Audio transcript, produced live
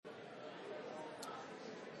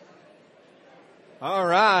All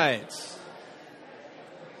right.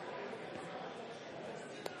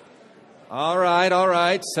 All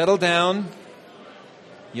right. Settle down.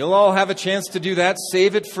 You'll all have a chance to do that.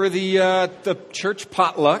 Save it for the church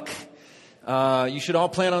potluck. You should all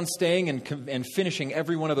plan on staying and finishing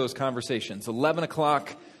every one of those conversations. 11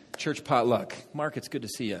 o'clock, church potluck. Mark, it's good to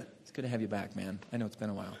see you. It's good to have you back, man. I know it's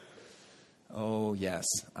been a while. Oh, yes,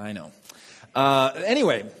 I know.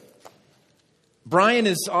 Anyway, Brian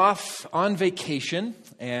is off on vacation,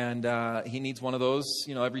 and he needs one of those,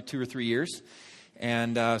 every 2 or 3 years.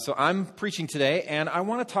 And so I'm preaching today, and I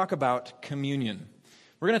want to talk about communion.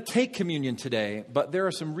 We're going to take communion today, but there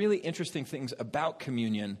are some really interesting things about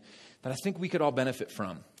communion that I think we could all benefit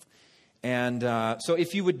from. And so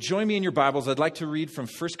if you would join me in your Bibles, I'd like to read from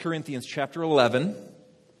 1 Corinthians chapter 11.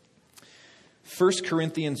 1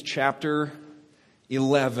 Corinthians chapter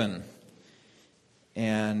 11.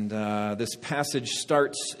 And this passage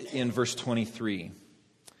starts in verse 23.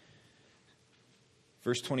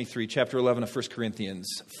 Verse 23, chapter 11 of 1 Corinthians.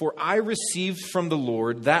 For I received from the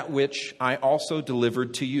Lord that which I also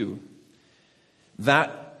delivered to you,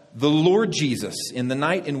 that the Lord Jesus, in the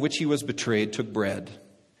night in which he was betrayed, took bread.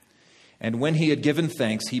 And when he had given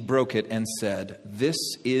thanks, he broke it and said, "This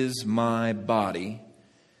is my body,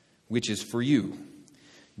 which is for you.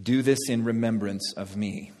 Do this in remembrance of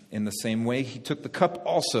me." In the same way, he took the cup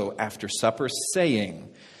also after supper, saying,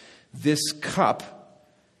 "This cup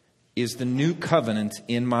is the new covenant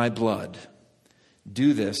in my blood.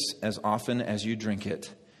 Do this as often as you drink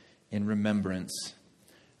it in remembrance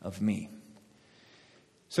of me."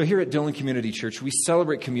 So here at Dillon Community Church, we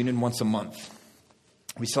celebrate communion once a month.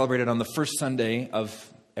 We celebrate it on the first Sunday of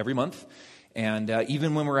every month. And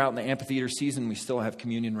even when we're out in the amphitheater season, we still have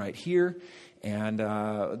communion right here. And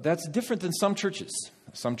that's different than some churches.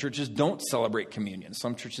 Some churches don't celebrate communion.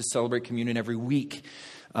 Some churches celebrate communion every week.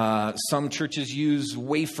 Some churches use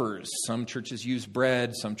wafers. Some churches use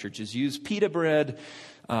bread. Some churches use pita bread.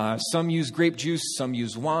 Some use grape juice. Some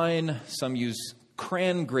use wine. Some use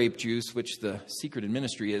cran grape juice, which the secret in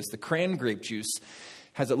ministry is. The cran grape juice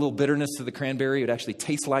has a little bitterness to the cranberry. It actually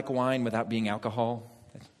tastes like wine without being alcohol.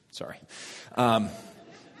 Sorry.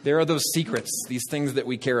 There are those secrets, these things that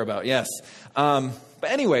we care about, yes. But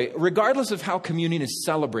anyway, regardless of how communion is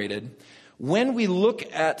celebrated, when we look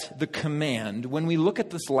at the command, when we look at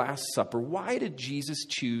this Last Supper, why did Jesus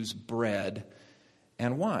choose bread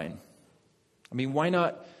and wine? I mean, why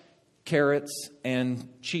not carrots and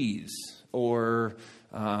cheese? Or,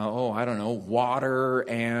 water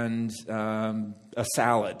and a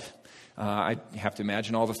salad? I have to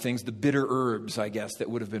imagine all the things, the bitter herbs, I guess, that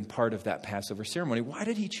would have been part of that Passover ceremony. Why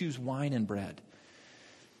did he choose wine and bread?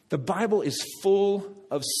 The Bible is full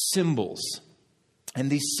of symbols, and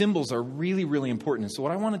these symbols are really, really important. And so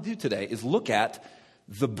what I want to do today is look at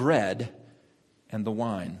the bread and the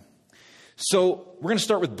wine. So we're going to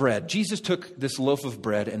start with bread. Jesus took this loaf of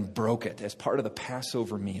bread and broke it as part of the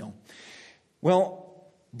Passover meal.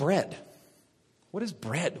 Well, bread. What is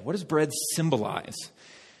bread? What does bread symbolize?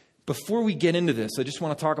 Before we get into this, I just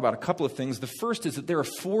want to talk about a couple of things. The first is that there are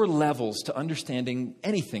 4 levels to understanding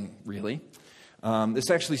anything, really.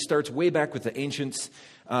 This actually starts way back with the ancients.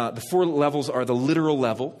 The 4 levels are the literal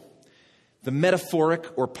level, the metaphoric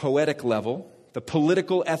or poetic level, the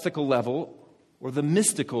political, ethical level, or the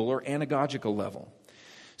mystical or anagogical level.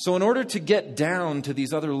 So in order to get down to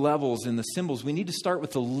these other levels in the symbols, we need to start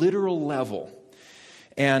with the literal level.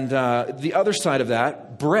 And the other side of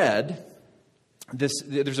that, bread,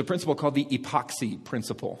 there's a principle called the epoxy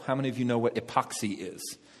principle. How many of you know what epoxy is?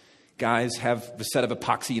 Guys have the set of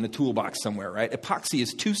epoxy in a toolbox somewhere, right? Epoxy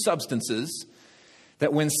is 2 substances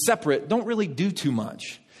that when separate don't really do too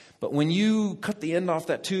much. But when you cut the end off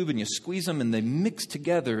that tube and you squeeze them and they mix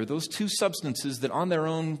together, those 2 substances that on their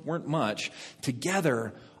own weren't much,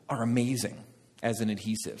 together are amazing as an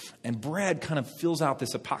adhesive. And bread kind of fills out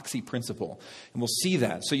this epoxy principle. And we'll see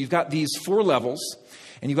that. So you've got these 4 levels,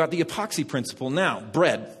 and you've got the epoxy principle. Now,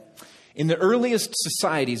 bread. In the earliest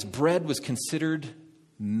societies, bread was considered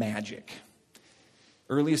magic.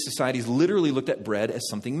 Earliest societies literally looked at bread as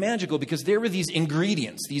something magical because there were these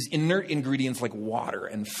ingredients, these inert ingredients like water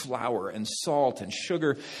and flour and salt and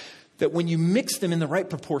sugar, that when you mix them in the right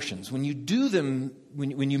proportions, when you do them,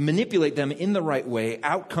 when you manipulate them in the right way,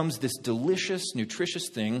 out comes this delicious, nutritious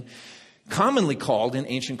thing, commonly called in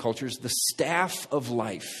ancient cultures the staff of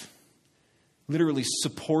life. Literally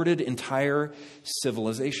supported entire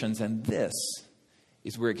civilizations. And this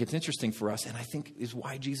is where it gets interesting for us, and I think is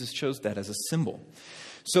why Jesus chose that as a symbol.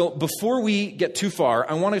 So before we get too far,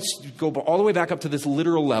 I want to go all the way back up to this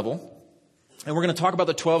literal level, and we're going to talk about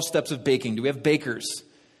the 12 steps of baking. Do we have bakers?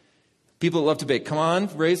 People that love to bake, come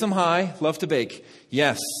on, raise them high, love to bake.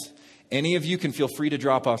 Yes, any of you can feel free to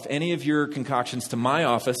drop off any of your concoctions to my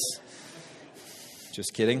office.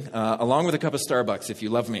 Just kidding. Along with a cup of Starbucks if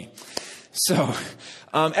you love me. So,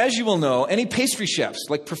 as you will know, any pastry chefs,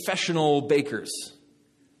 like professional bakers,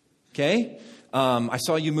 okay? I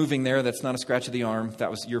saw you moving there. That's not a scratch of the arm.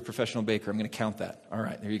 That was your professional baker. I'm going to count that. All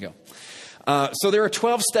right, there you go. So there are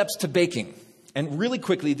 12 steps to baking. And really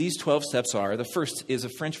quickly, these 12 steps are, the first is a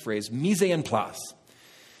French phrase, mise en place.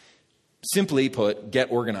 Simply put, get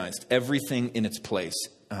organized. Everything in its place.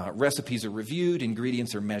 Recipes are reviewed,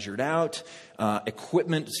 ingredients are measured out,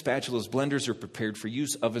 equipment, spatulas, blenders are prepared for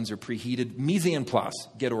use, ovens are preheated. Mise en place,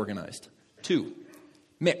 get organized. 2,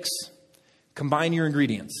 mix. Combine your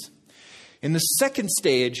ingredients. In the second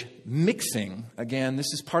stage, mixing, again,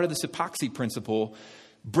 this is part of this epoxy principle.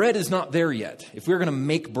 Bread is not there yet. If we were going to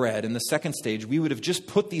make bread in the second stage, we would have just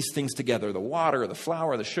put these things together, the water, the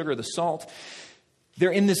flour, the sugar, the salt.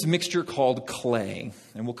 They're in this mixture called clay,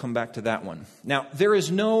 and we'll come back to that one. Now, there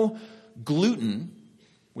is no gluten,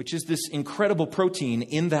 which is this incredible protein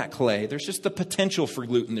in that clay. There's just the potential for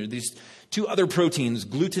gluten. There are these two other proteins,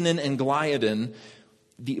 glutenin and gliadin,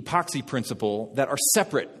 the epoxy principle, that are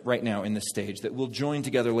separate right now in this stage that will join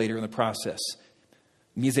together later in the process.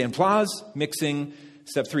 Mise en place, mixing.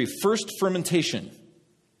 Step 3, first fermentation.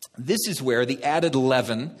 This is where the added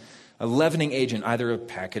leaven, a leavening agent, either a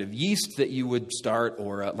packet of yeast that you would start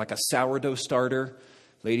or like a sourdough starter.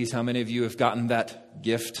 Ladies, how many of you have gotten that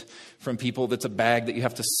gift from people that's a bag that you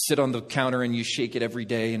have to sit on the counter and you shake it every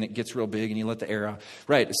day and it gets real big and you let the air out?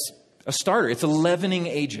 Right, it's a starter. It's a leavening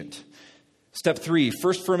agent. Step 3,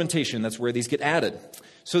 first fermentation. That's where these get added.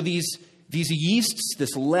 So these yeasts,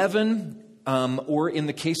 this leaven, or in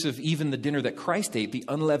the case of even the dinner that Christ ate, the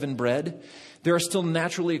unleavened bread, there are still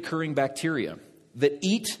naturally occurring bacteria that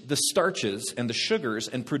eat the starches and the sugars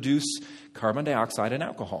and produce carbon dioxide and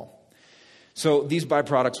alcohol. So these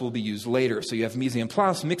byproducts will be used later. So you have mise en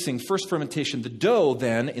place, mixing, first fermentation. The dough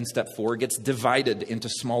then, in step 4, gets divided into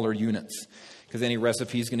smaller units because any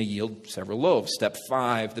recipe is going to yield several loaves. Step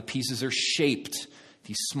 5, the pieces are shaped.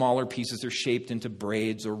 These smaller pieces are shaped into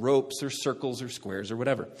braids or ropes or circles or squares or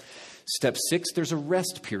whatever. Step 6, there's a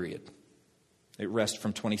rest period. It rests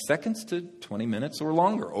from 20 seconds to 20 minutes or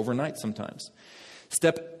longer, overnight sometimes.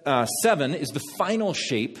 Step 7 is the final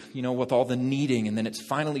shape, with all the kneading, and then it's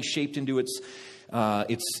finally shaped into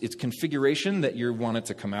its configuration that you want it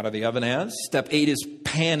to come out of the oven as. Step 8 is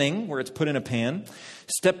panning, where it's put in a pan.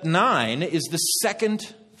 Step 9 is the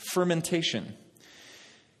second fermentation.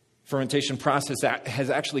 Fermentation process has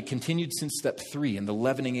actually continued since step 3, and the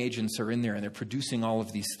leavening agents are in there, and they're producing all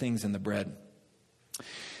of these things in the bread.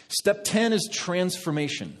 Step 10 is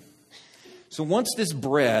transformation. So once this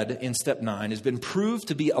bread in step 9 has been proved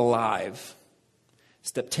to be alive,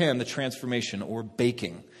 step 10, the transformation or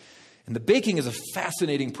baking. And the baking is a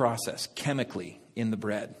fascinating process chemically in the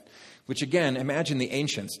bread, which again, imagine the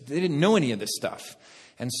ancients. They didn't know any of this stuff.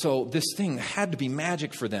 And so this thing had to be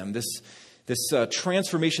magic for them, this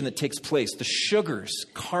transformation that takes place. The sugars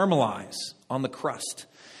caramelize on the crust,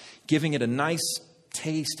 giving it a nice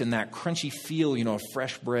taste and that crunchy feel, of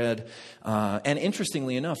fresh bread. And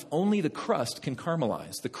interestingly enough, only the crust can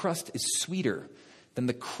caramelize. The crust is sweeter than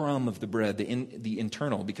the crumb of the bread, the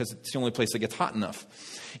internal, because it's the only place that gets hot enough.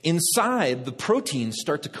 Inside, the proteins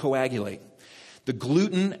start to coagulate. The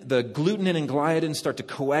glutenin and gliadin start to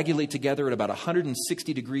coagulate together at about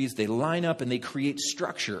 160 degrees. They line up and they create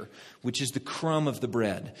structure, which is the crumb of the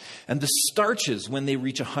bread. And the starches, when they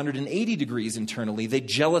reach 180 degrees internally, they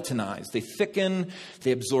gelatinize. They thicken,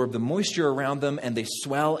 they absorb the moisture around them, and they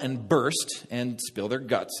swell and burst and spill their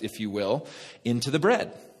guts, if you will, into the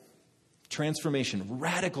bread. Transformation,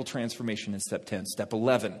 radical transformation in step 10. Step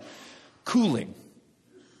 11, cooling.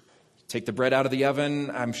 Take the bread out of the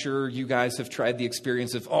oven. I'm sure you guys have tried the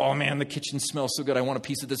experience of, oh man, the kitchen smells so good. I want a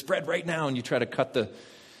piece of this bread right now. And you try to cut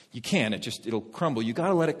you can't. It'll crumble. You got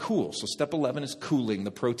to let it cool. So step 11 is cooling.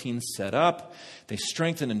 The proteins set up. They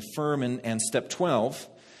strengthen and firm. And step 12,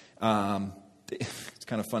 it's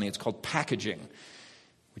kind of funny. It's called packaging,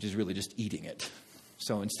 which is really just eating it.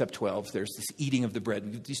 So in step 12, there's this eating of the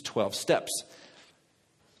bread. These 12 steps.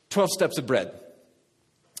 12 steps of bread.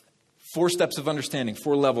 4 steps of understanding,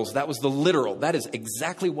 4 levels. That was the literal. That is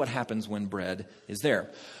exactly what happens when bread is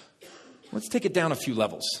there. Let's take it down a few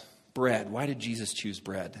levels. Bread. Why did Jesus choose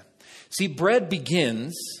bread? See, bread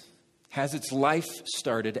has its life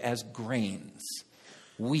started as grains.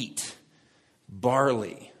 Wheat,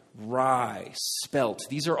 barley, rye, spelt.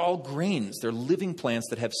 These are all grains. They're living plants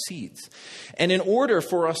that have seeds. And in order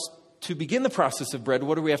for us to begin the process of bread,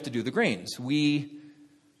 what do we have to do? The grains. We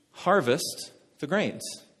harvest the grains.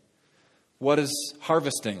 What is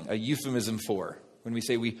harvesting a euphemism for? When we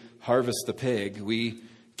say we harvest the pig, we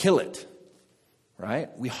kill it, right?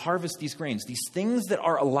 We harvest these grains. These things that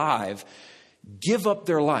are alive give up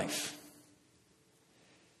their life.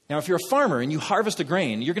 Now, if you're a farmer and you harvest a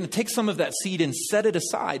grain, you're going to take some of that seed and set it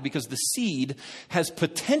aside because the seed has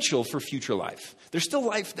potential for future life. There's still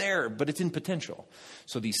life there, but it's in potential.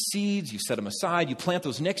 So these seeds, you set them aside, you plant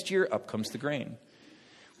those next year, up comes the grain.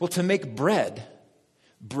 Well, to make bread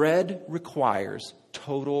requires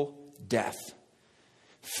total death.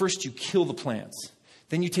 First, you kill the plants.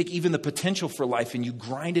 Then you take even the potential for life and you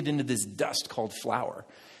grind it into this dust called flour.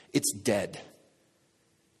 It's dead.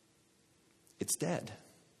 It's dead.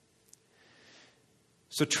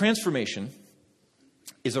 So transformation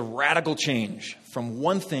is a radical change from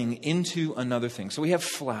one thing into another thing. So we have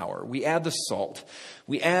flour, we add the salt,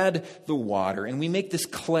 we add the water, and we make this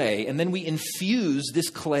clay, and then we infuse this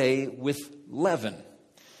clay with leaven.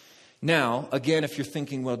 Now, again, if you're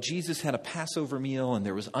thinking, well, Jesus had a Passover meal and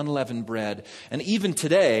there was unleavened bread, and even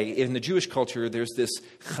today in the Jewish culture, there's this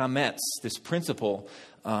chametz, this principle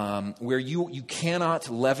where you cannot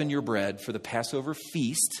leaven your bread for the Passover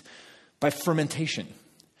feast by fermentation.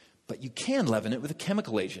 But you can leaven it with a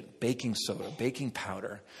chemical agent, baking soda, baking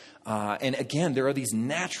powder. And again, there are these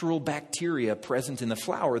natural bacteria present in the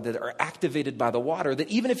flour that are activated by the water that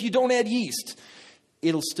even if you don't add yeast,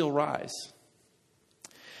 it'll still rise.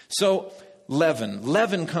 So leaven.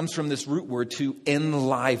 Leaven comes from this root word to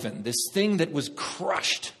enliven. This thing that was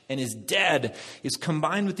crushed and is dead is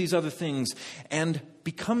combined with these other things and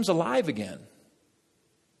becomes alive again.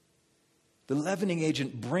 The leavening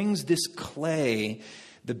agent brings this clay,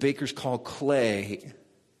 the bakers call clay,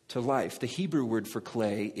 to life. The Hebrew word for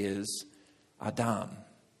clay is Adam,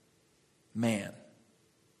 man.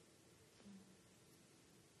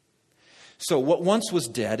 So what once was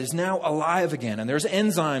dead is now alive again. And there's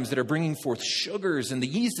enzymes that are bringing forth sugars. And the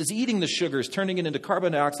yeast is eating the sugars, turning it into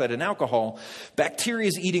carbon dioxide and alcohol. Bacteria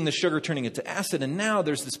is eating the sugar, turning it to acid. And now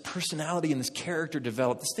there's this personality and this character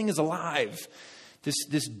developed. This thing is alive.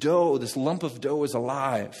 This dough, this lump of dough is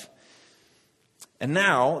alive. And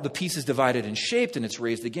now the piece is divided and shaped and it's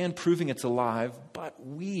raised again, proving it's alive. But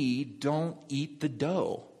we don't eat the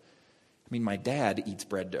dough. I mean, my dad eats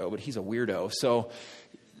bread dough, but he's a weirdo. So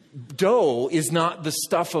dough is not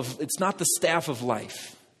the it's not the staff of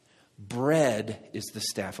life. Bread is the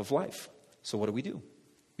staff of life. So what do?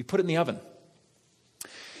 We put it in the oven.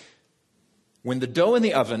 When the dough in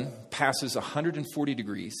the oven passes 140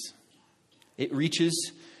 degrees, it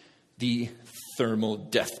reaches the thermal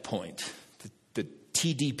death point, the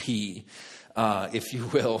TDP, if you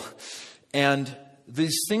will. And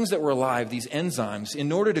these things that were alive, these enzymes,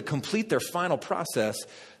 in order to complete their final process,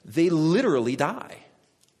 they literally die.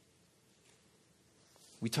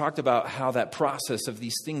 We talked about how that process of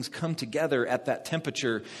these things come together at that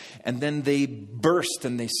temperature, and then they burst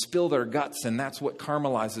and they spill their guts, and that's what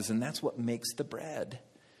caramelizes, and that's what makes the bread.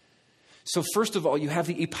 So first of all, you have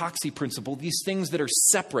the epoxy principle, these things that are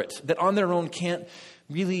separate, that on their own can't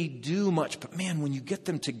really do much. But man, when you get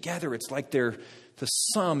them together, it's like the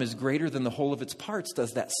sum is greater than the whole of its parts.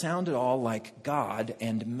 Does that sound at all like God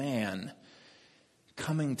and man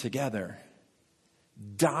coming together,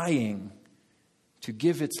 dying to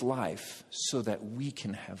give its life so that we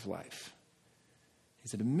can have life?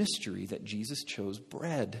 Is it a mystery that Jesus chose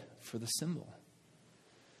bread for the symbol?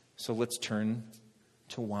 So let's turn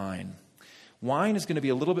to wine. Wine is going to be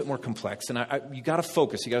a little bit more complex, and you got to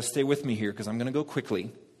focus. You got to stay with me here because I'm going to go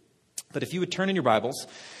quickly. But if you would turn in your Bibles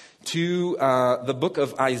to the book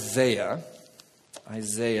of Isaiah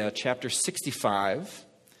chapter 65.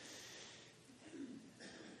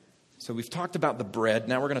 So we've talked about the bread.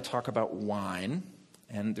 Now we're going to talk about wine.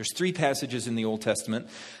 And there's 3 passages in the Old Testament: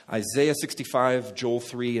 Isaiah 65, Joel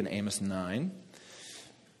 3, and Amos 9.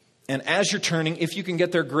 And as you're turning, if you can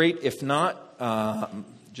get there, great. If not,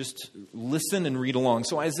 just listen and read along.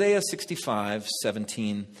 So Isaiah 65,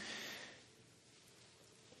 17.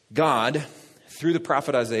 God, through the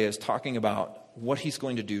prophet Isaiah, is talking about what he's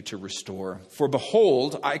going to do to restore. For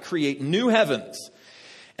behold, I create new heavens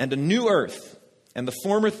and a new earth, and the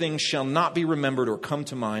former things shall not be remembered or come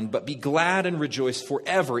to mind, but be glad and rejoice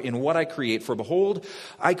forever in what I create. For behold,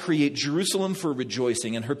 I create Jerusalem for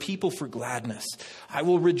rejoicing and her people for gladness. I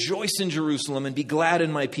will rejoice in Jerusalem and be glad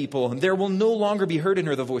in my people. And there will no longer be heard in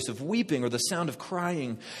her the voice of weeping or the sound of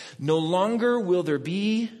crying. No longer will there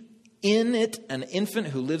be in it an infant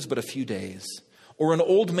who lives but a few days, or an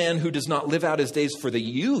old man who does not live out his days, for the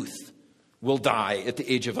youth will die at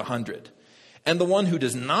the age of 100. And the one who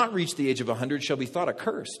does not reach the age of 100 shall be thought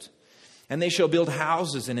accursed. And they shall build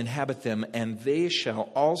houses and inhabit them, and they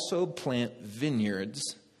shall also plant vineyards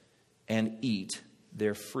and eat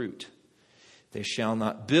their fruit. They shall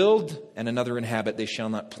not build and another inhabit. They shall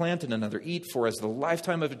not plant and another eat. For as the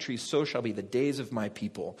lifetime of a tree, so shall be the days of my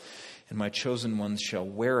people. And my chosen ones shall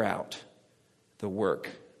wear out the work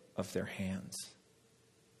of their hands.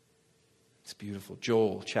 It's beautiful.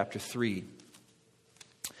 Joel chapter 3.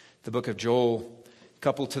 The book of Joel, a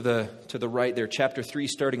couple to the right there. Chapter 3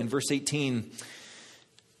 starting in verse 18.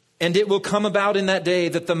 And it will come about in that day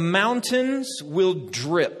that the mountains will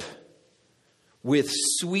drip with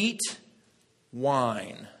sweet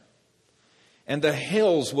wine, and the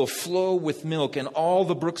hills will flow with milk, and all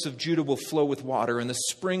the brooks of Judah will flow with water, and the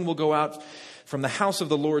spring will go out from the house of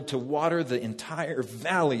the Lord to water the entire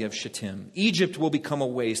valley of Shittim. Egypt will become a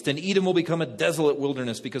waste, and Edom will become a desolate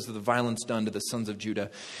wilderness because of the violence done to the sons of Judah,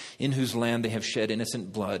 in whose land they have shed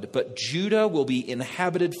innocent blood. But Judah will be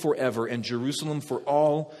inhabited forever, and Jerusalem for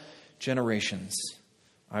all generations.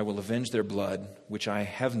 I will avenge their blood, which I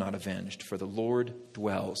have not avenged, for the Lord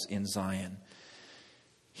dwells in Zion.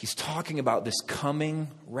 He's talking about this coming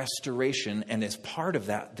restoration, and as part of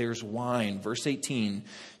that, there's wine. Verse 18,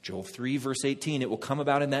 Joel 3, verse 18, it will come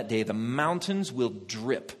about in that day, the mountains will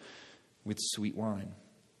drip with sweet wine.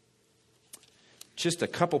 Just a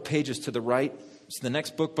couple pages to the right, it's the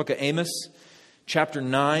next book of Amos, chapter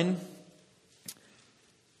 9.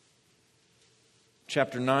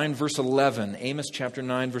 Chapter 9, verse 11. Amos chapter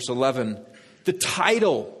 9, verse 11. The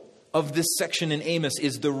title of this section in Amos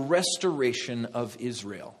is the restoration of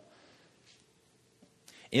Israel.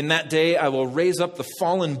 In that day I will raise up the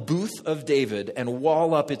fallen booth of David and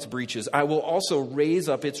wall up its breaches. I will also raise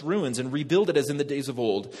up its ruins and rebuild it as in the days of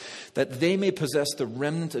old, that they may possess the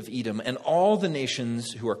remnant of Edom, and all the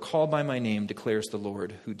nations who are called by my name, declares the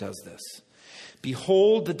Lord who does this.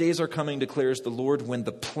 Behold, the days are coming, declares the Lord, when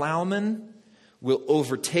the plowman will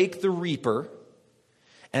overtake the reaper,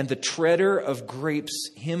 and the treader of grapes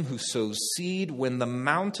him who sows seed, when the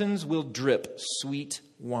mountains will drip sweet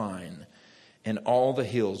wine, and all the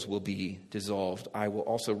hills will be dissolved. I will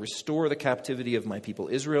also restore the captivity of my people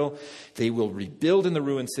Israel. They will rebuild in the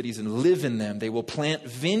ruined cities and live in them. They will plant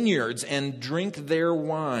vineyards and drink their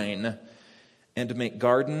wine, and make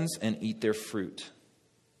gardens and eat their fruit.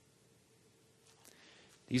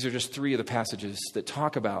 These are just three of the passages that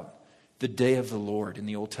talk about the day of the Lord in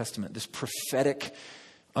the Old Testament, this prophetic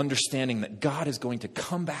understanding that God is going to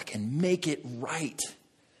come back and make it right.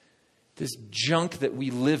 This junk that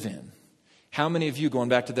we live in. How many of you, going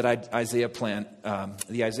back to that Isaiah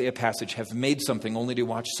the Isaiah passage, have made something only to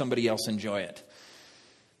watch somebody else enjoy it?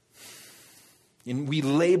 And we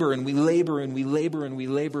labor and we labor and we labor and we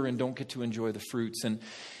labor and don't get to enjoy the fruits. And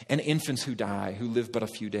infants who die, who live but a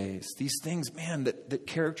few days. These things, man, that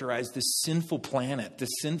characterize this sinful planet, this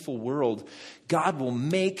sinful world, God will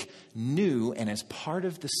make new. And as part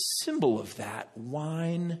of the symbol of that,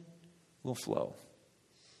 wine will flow.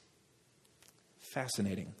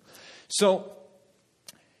 Fascinating. So,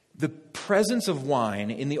 the presence of wine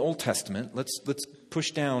in the Old Testament, let's push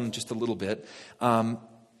down just a little bit,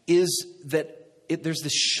 is that there's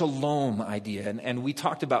this shalom idea, and we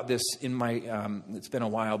talked about this in my, it's been a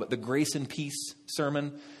while, but the Grace and Peace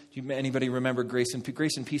sermon. Anybody remember Grace and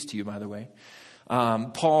Peace to you, by the way?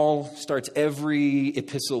 Paul starts every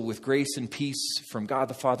epistle with grace and peace from God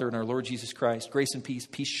the Father and our Lord Jesus Christ. Grace and peace,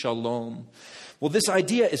 shalom. Well, this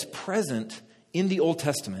idea is present in the Old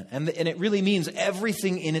Testament, and it really means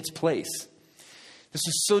everything in its place. This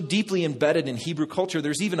is so deeply embedded in Hebrew culture.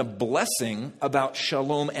 There's even a blessing about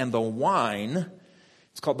shalom and the wine.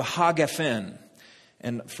 It's called the Hagafen.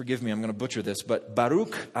 And forgive me, I'm going to butcher this, but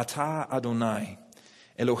Baruch atah Adonai,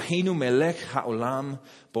 Eloheinu melech ha'olam,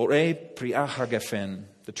 borei pri'ah Hagafen.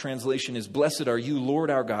 The translation is, blessed are you, Lord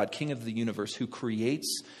our God, King of the universe, who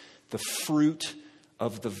creates the fruit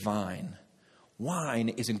of the vine. Wine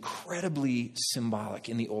is incredibly symbolic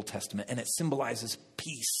in the Old Testament, and it symbolizes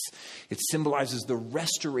peace. It symbolizes the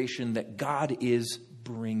restoration that God is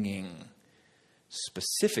bringing,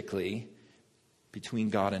 specifically between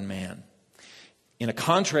God and man. In a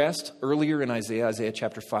contrast, earlier in Isaiah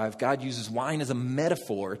chapter 5, God uses wine as a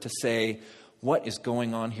metaphor to say, what is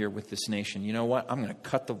going on here with this nation? You know what? I'm going to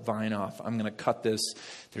cut the vine off. I'm going to cut this.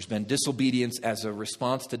 There's been disobedience. As a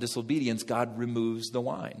response to disobedience, God removes the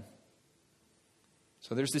wine.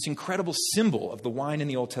 So there's this incredible symbol of the wine in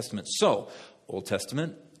the Old Testament. So, Old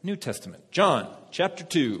Testament, New Testament. John, chapter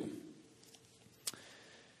 2.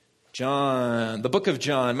 John, the book of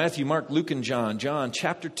John, Matthew, Mark, Luke, and John. John,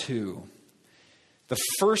 chapter 2. The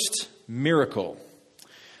first miracle.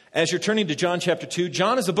 As you're turning to John chapter 2,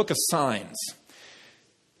 John is a book of signs.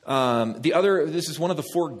 This is one of the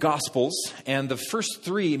four Gospels, and the first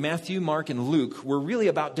three, Matthew, Mark, and Luke, were really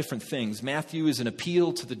about different things. Matthew is an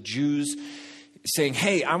appeal to the Jews, saying,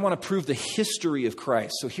 hey, I want to prove the history of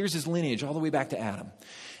Christ. So here's his lineage all the way back to Adam.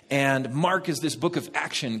 And Mark is this book of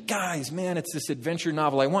action. Guys, man, it's this adventure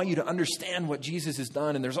novel. I want you to understand what Jesus has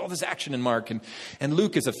done. And there's all this action in Mark. And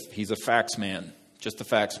Luke he's a facts man. Just the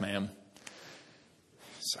facts, ma'am.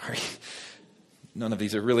 Sorry. None of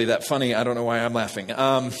these are really that funny. I don't know why I'm laughing.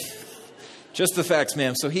 Just the facts,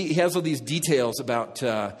 ma'am. So he has all these details about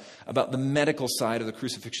the medical side of the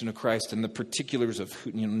crucifixion of Christ and the particulars of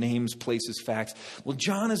names, places, facts. Well,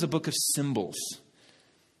 John is a book of symbols.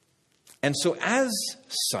 And so as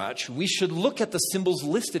such, we should look at the symbols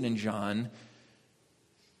listed in John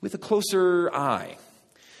with a closer eye.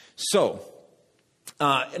 So,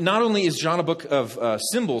 not only is John a book of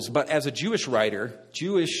symbols, but as a Jewish writer,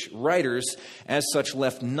 Jewish writers as such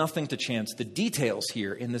left nothing to chance. The details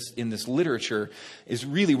here in this literature is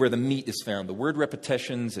really where the meat is found. The word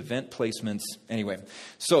repetitions, event placements. Anyway,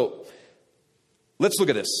 so let's look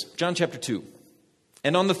at this. John chapter 2.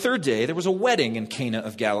 And on the third day, there was a wedding in Cana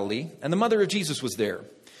of Galilee, and the mother of Jesus was there.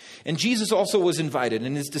 And Jesus also was invited,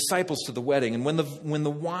 and his disciples to the wedding. And when the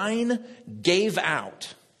wine gave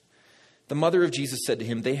out, the mother of Jesus said to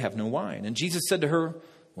him, they have no wine. And Jesus said to her,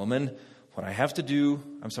 woman, what do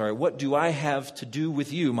I have to do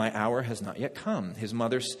with you? My hour has not yet come. His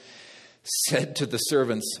mother said to the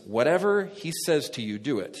servants, whatever he says to you,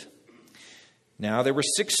 do it. Now there were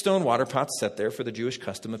 6 stone water pots set there for the Jewish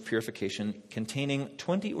custom of purification, containing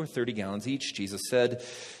 20 or 30 gallons each. Jesus said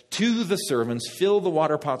to the servants, fill the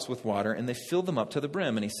water pots with water, and they filled them up to the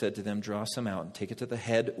brim. And he said to them, draw some out and take it to the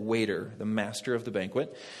head waiter, the master of the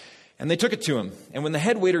banquet. And they took it to him. And when the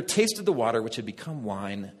head waiter tasted the water, which had become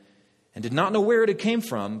wine, and did not know where it had came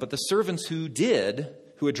from, but the servants who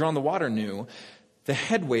had drawn the water knew, the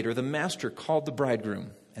head waiter, the master, called the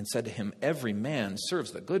bridegroom and said to him, every man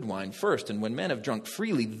serves the good wine first, and when men have drunk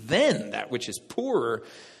freely, then that which is poorer.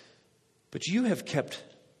 But you have kept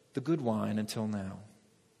the good wine until now.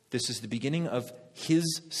 This is the beginning of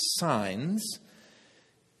his signs,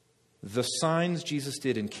 the signs Jesus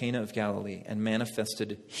did in Cana of Galilee, and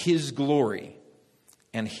manifested his glory,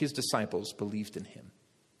 and his disciples believed in him.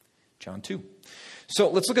 John 2. So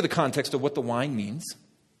let's look at the context of what the wine means.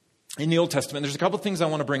 In the Old Testament, there's a couple of things I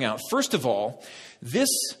want to bring out. First of all, this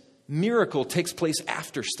miracle takes place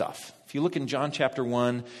after stuff. If you look in John chapter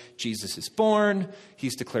 1, Jesus is born.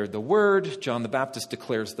 He's declared the word. John the Baptist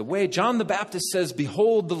declares the way. John the Baptist says,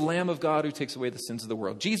 behold the Lamb of God who takes away the sins of the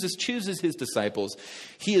world. Jesus chooses his disciples.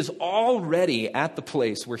 He is already at the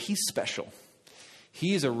place where he's special.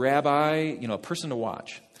 He is a rabbi, a person to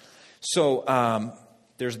watch. So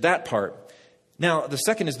there's that part. Now, the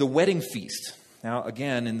second is the wedding feast. Now,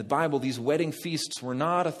 again, in the Bible, these wedding feasts were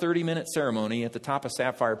not a 30-minute ceremony at the top of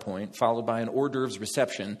Sapphire Point, followed by an hors d'oeuvres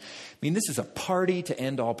reception. I mean, this is a party to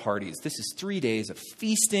end all parties. This is 3 days of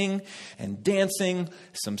feasting and dancing,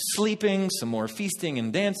 some sleeping, some more feasting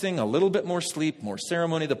and dancing, a little bit more sleep, more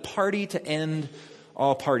ceremony, the party to end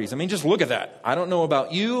all parties. I mean, just look at that. I don't know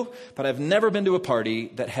about you, but I've never been to a party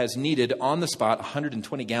that has needed, on the spot,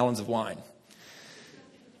 120 gallons of wine.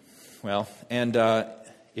 Well, and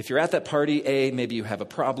if you're at that party, A, maybe you have a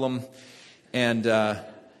problem, and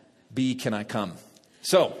B, can I come?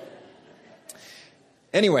 So,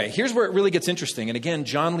 anyway, here's where it really gets interesting. And again,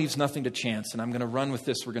 John leaves nothing to chance, and I'm going to run with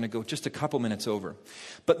this. We're going to go just a couple minutes over.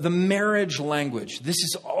 But the marriage language, this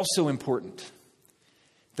is also important.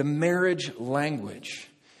 The marriage language.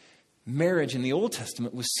 Marriage in the Old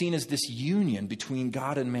Testament was seen as this union between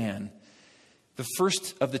God and man. The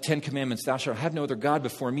first of the 10 commandments, thou shalt have no other God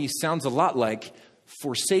before me, sounds a lot like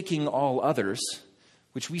forsaking all others,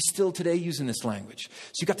 which we still today use in this language.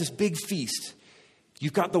 So you've got this big feast.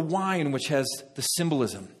 You've got the wine, which has the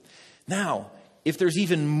symbolism. Now, if there's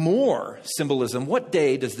even more symbolism, what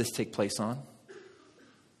day does this take place on?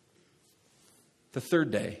 The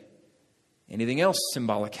third day. Anything else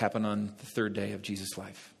symbolic happen on the third day of Jesus'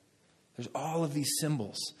 life? There's all of these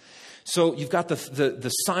symbols. So you've got the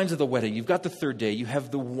signs of the wedding. You've got the third day. You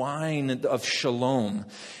have the wine of shalom.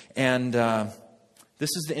 And this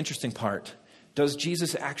is the interesting part. Does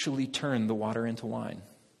Jesus actually turn the water into wine?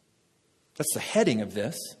 That's the heading of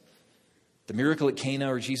this. The miracle at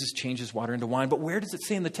Cana, or Jesus changes water into wine. But where does it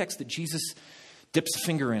say in the text that Jesus dips a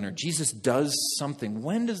finger in, or Jesus does something?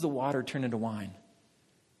 When does the water turn into wine?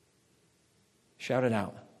 Shout it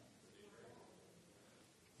out.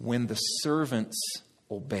 When the servants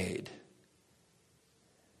obeyed.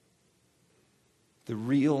 The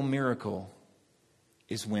real miracle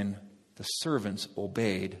is when the servants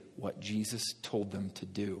obeyed what Jesus told them to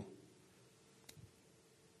do.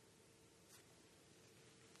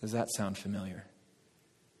 Does that sound familiar?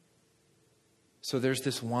 So there's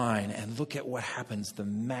this wine, and look at what happens. The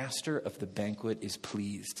master of the banquet is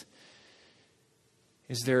pleased.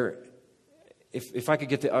 Is there, if I could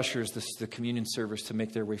get the ushers, the communion servers, to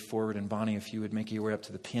make their way forward, and Bonnie, if you would make your way up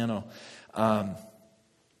to the piano. The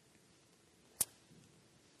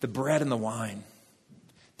bread and the wine.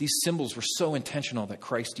 These symbols were so intentional that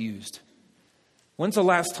Christ used. When's the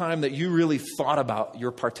last time that you really thought about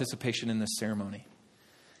your participation in this ceremony?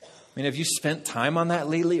 I mean, have you spent time on that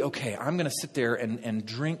lately? Okay, I'm going to sit there and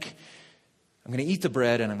drink. I'm going to eat the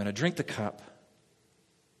bread and I'm going to drink the cup.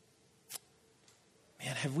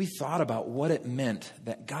 Man, have we thought about what it meant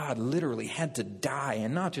that God literally had to die,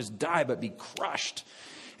 and not just die, but be crushed,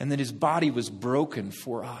 and that his body was broken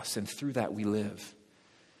for us, and through that we live?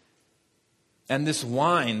 And this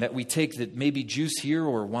wine that we take, that may be juice here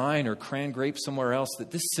or wine or cran grape somewhere else,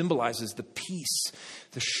 that this symbolizes the peace,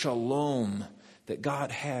 the shalom that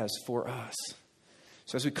God has for us.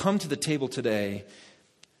 So as we come to the table today,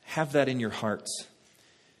 have that in your hearts.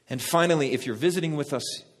 And finally, if you're visiting with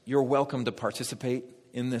us, you're welcome to participate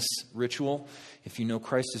in this ritual. If you know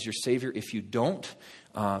Christ as your Savior, if you don't,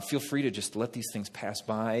 feel free to just let these things pass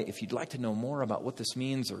by. If you'd like to know more about what this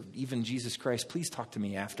means, or even Jesus Christ, please talk to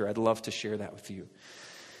me after. I'd love to share that with you.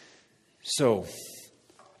 So,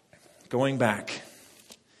 going back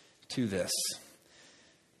to this,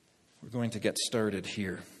 we're going to get started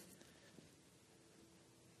here.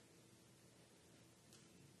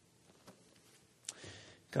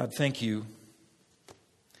 God, thank you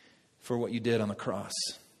for what you did on the cross.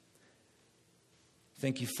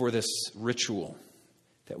 Thank you for this ritual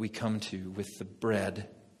that we come to with the bread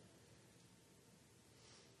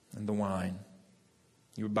and the wine,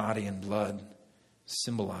 your body and blood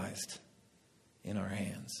symbolized in our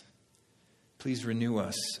hands. Please renew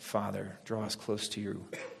us, Father. Draw us close to you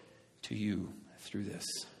through this.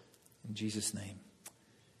 In Jesus' name.